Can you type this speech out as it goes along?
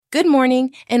Good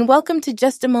morning, and welcome to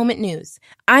Just a Moment News.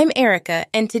 I'm Erica,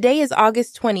 and today is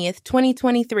August 20th,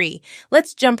 2023.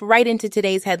 Let's jump right into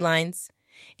today's headlines.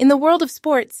 In the world of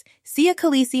sports, Siya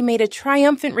Kolisi made a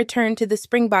triumphant return to the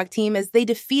Springbok team as they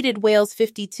defeated Wales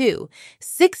 52-16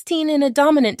 in a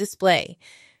dominant display.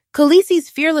 Kolisi's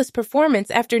fearless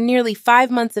performance after nearly 5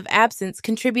 months of absence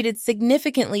contributed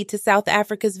significantly to South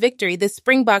Africa's victory. The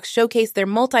Springboks showcased their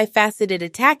multifaceted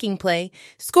attacking play,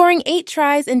 scoring 8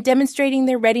 tries and demonstrating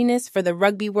their readiness for the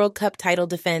Rugby World Cup title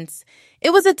defense.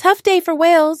 It was a tough day for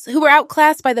Wales, who were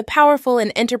outclassed by the powerful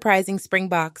and enterprising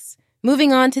Springboks.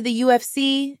 Moving on to the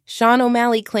UFC, Sean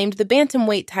O'Malley claimed the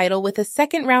bantamweight title with a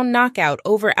second-round knockout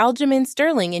over Aljamain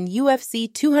Sterling in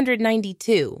UFC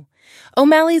 292.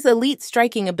 O'Malley's elite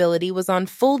striking ability was on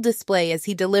full display as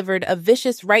he delivered a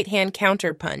vicious right-hand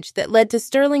counterpunch that led to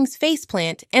Sterling's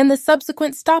faceplant and the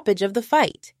subsequent stoppage of the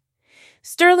fight.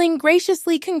 Sterling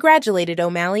graciously congratulated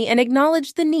O'Malley and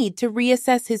acknowledged the need to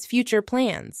reassess his future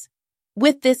plans.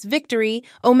 With this victory,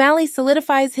 O'Malley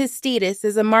solidifies his status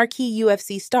as a marquee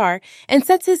UFC star and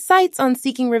sets his sights on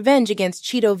seeking revenge against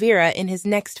Chito Vera in his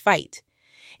next fight.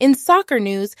 In soccer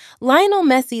news, Lionel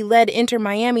Messi led Inter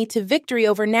Miami to victory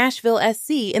over Nashville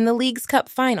SC in the League's Cup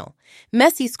final.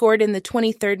 Messi scored in the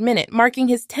 23rd minute, marking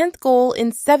his 10th goal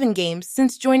in 7 games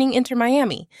since joining Inter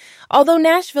Miami. Although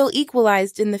Nashville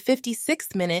equalized in the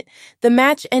 56th minute, the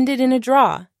match ended in a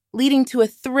draw, leading to a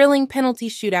thrilling penalty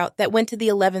shootout that went to the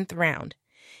 11th round.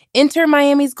 Inter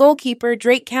Miami's goalkeeper,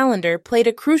 Drake Callender, played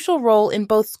a crucial role in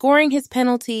both scoring his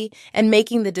penalty and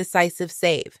making the decisive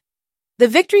save. The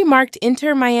victory marked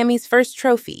Inter Miami's first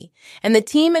trophy, and the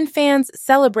team and fans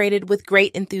celebrated with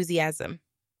great enthusiasm.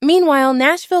 Meanwhile,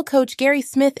 Nashville coach Gary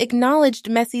Smith acknowledged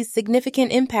Messi's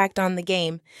significant impact on the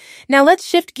game. Now let's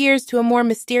shift gears to a more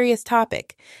mysterious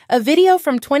topic. A video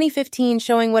from 2015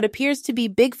 showing what appears to be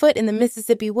Bigfoot in the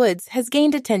Mississippi woods has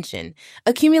gained attention,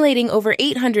 accumulating over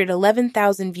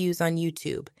 811,000 views on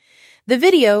YouTube. The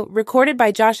video, recorded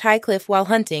by Josh Highcliffe while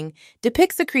hunting,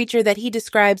 depicts a creature that he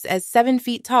describes as 7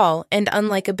 feet tall and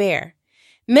unlike a bear.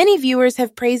 Many viewers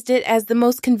have praised it as the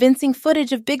most convincing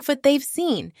footage of Bigfoot they've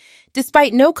seen.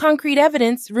 Despite no concrete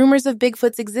evidence, rumors of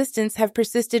Bigfoot's existence have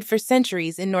persisted for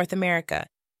centuries in North America,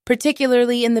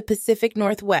 particularly in the Pacific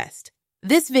Northwest.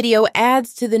 This video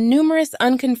adds to the numerous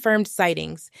unconfirmed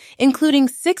sightings, including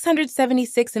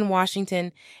 676 in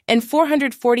Washington and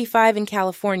 445 in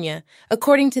California,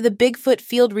 according to the Bigfoot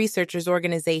Field Researchers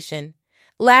Organization.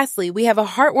 Lastly, we have a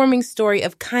heartwarming story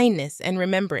of kindness and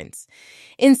remembrance.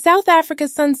 In South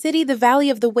Africa's Sun City, the Valley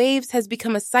of the Waves has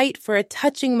become a site for a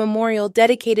touching memorial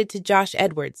dedicated to Josh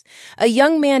Edwards, a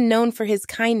young man known for his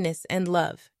kindness and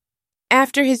love.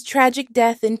 After his tragic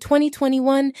death in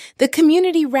 2021, the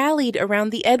community rallied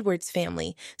around the Edwards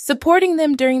family, supporting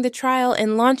them during the trial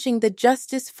and launching the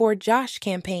Justice for Josh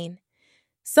campaign.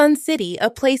 Sun City, a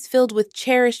place filled with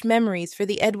cherished memories for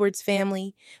the Edwards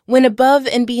family, went above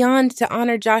and beyond to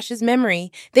honor Josh's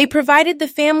memory. They provided the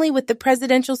family with the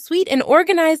presidential suite and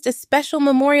organized a special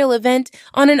memorial event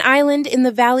on an island in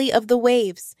the Valley of the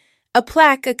Waves. A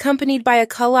plaque accompanied by a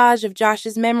collage of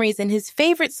Josh's memories and his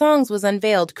favorite songs was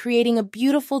unveiled, creating a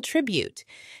beautiful tribute.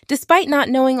 Despite not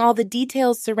knowing all the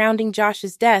details surrounding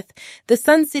Josh's death, the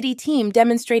Sun City team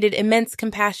demonstrated immense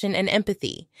compassion and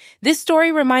empathy. This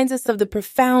story reminds us of the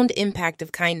profound impact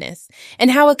of kindness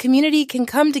and how a community can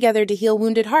come together to heal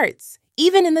wounded hearts,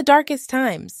 even in the darkest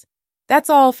times. That's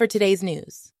all for today's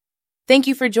news. Thank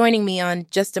you for joining me on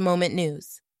Just a Moment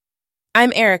News.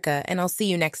 I'm Erica, and I'll see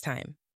you next time.